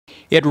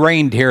It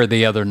rained here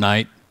the other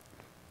night,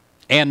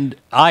 and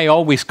I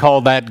always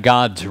call that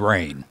God's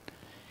rain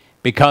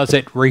because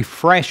it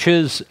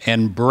refreshes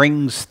and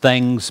brings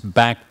things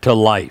back to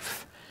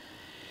life.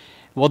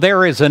 Well,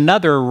 there is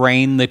another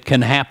rain that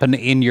can happen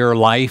in your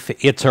life.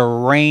 It's a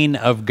rain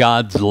of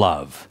God's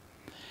love.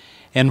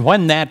 And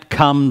when that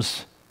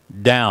comes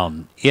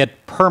down,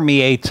 it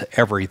permeates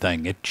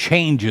everything. It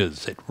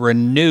changes, it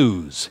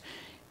renews,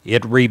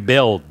 it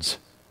rebuilds.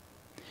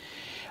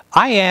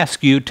 I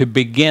ask you to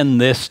begin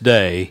this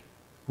day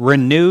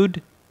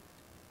renewed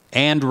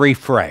and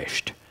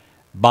refreshed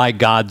by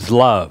God's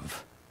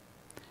love.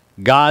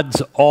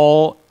 God's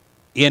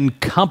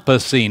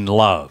all-encompassing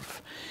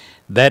love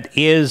that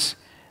is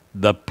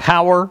the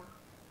power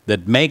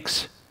that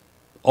makes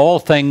all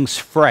things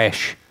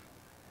fresh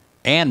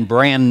and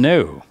brand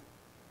new.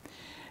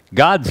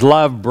 God's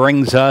love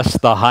brings us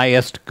the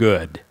highest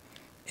good,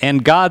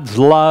 and God's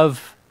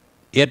love,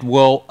 it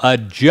will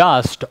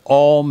adjust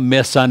all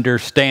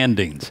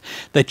misunderstandings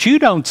that you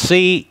don't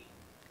see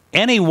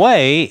any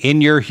way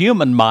in your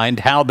human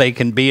mind how they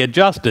can be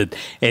adjusted,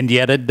 and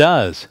yet it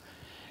does.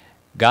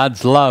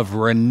 God's love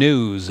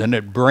renews and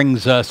it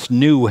brings us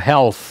new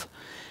health.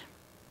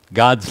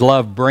 God's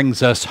love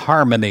brings us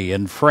harmony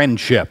and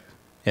friendship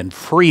and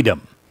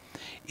freedom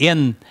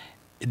in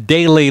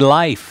daily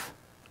life.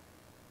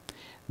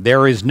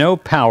 There is no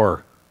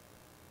power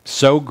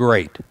so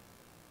great,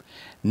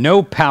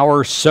 no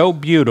power so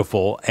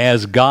beautiful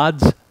as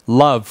God's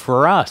love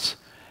for us,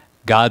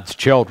 God's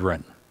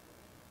children.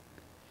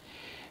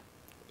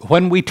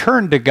 When we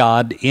turn to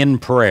God in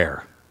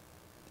prayer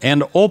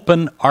and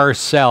open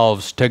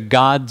ourselves to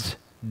God's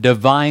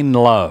divine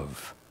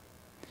love,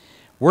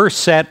 we're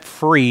set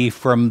free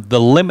from the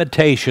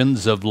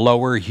limitations of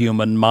lower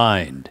human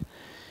mind.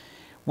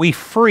 We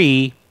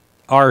free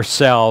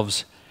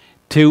ourselves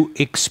to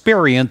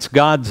experience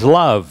God's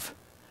love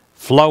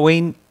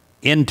flowing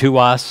into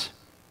us,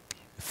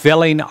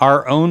 filling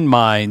our own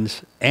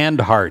minds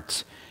and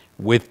hearts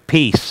with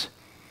peace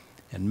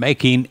and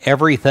making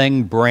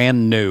everything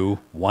brand new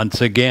once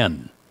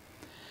again.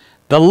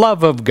 The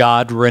love of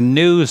God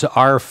renews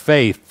our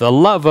faith. The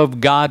love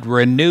of God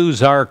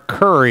renews our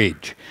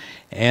courage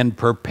and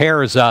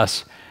prepares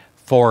us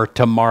for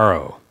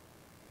tomorrow.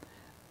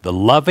 The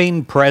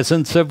loving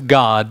presence of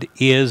God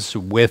is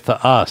with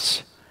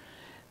us.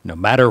 No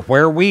matter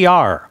where we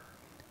are,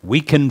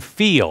 we can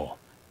feel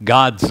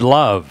God's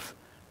love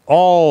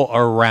all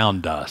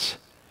around us,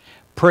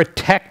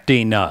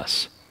 protecting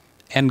us,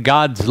 and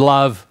God's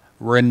love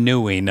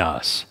renewing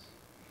us.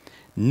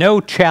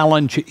 No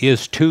challenge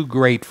is too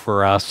great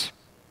for us.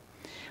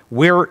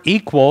 We're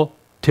equal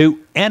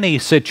to any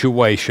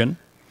situation,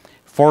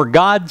 for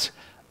God's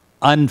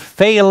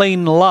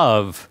unfailing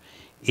love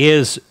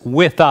is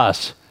with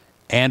us,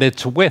 and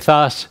it's with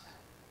us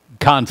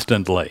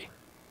constantly.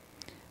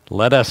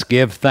 Let us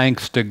give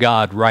thanks to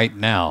God right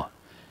now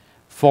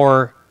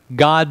for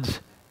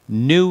God's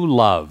new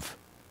love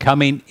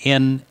coming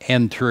in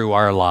and through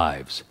our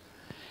lives,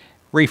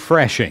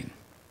 refreshing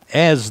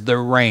as the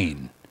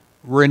rain,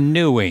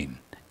 renewing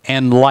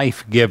and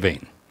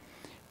life-giving.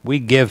 We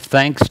give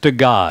thanks to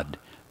God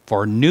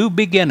for new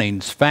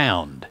beginnings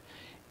found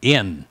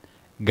in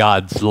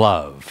God's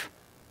love.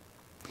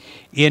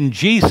 In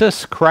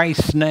Jesus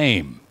Christ's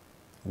name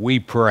we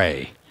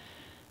pray.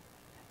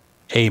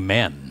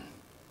 Amen.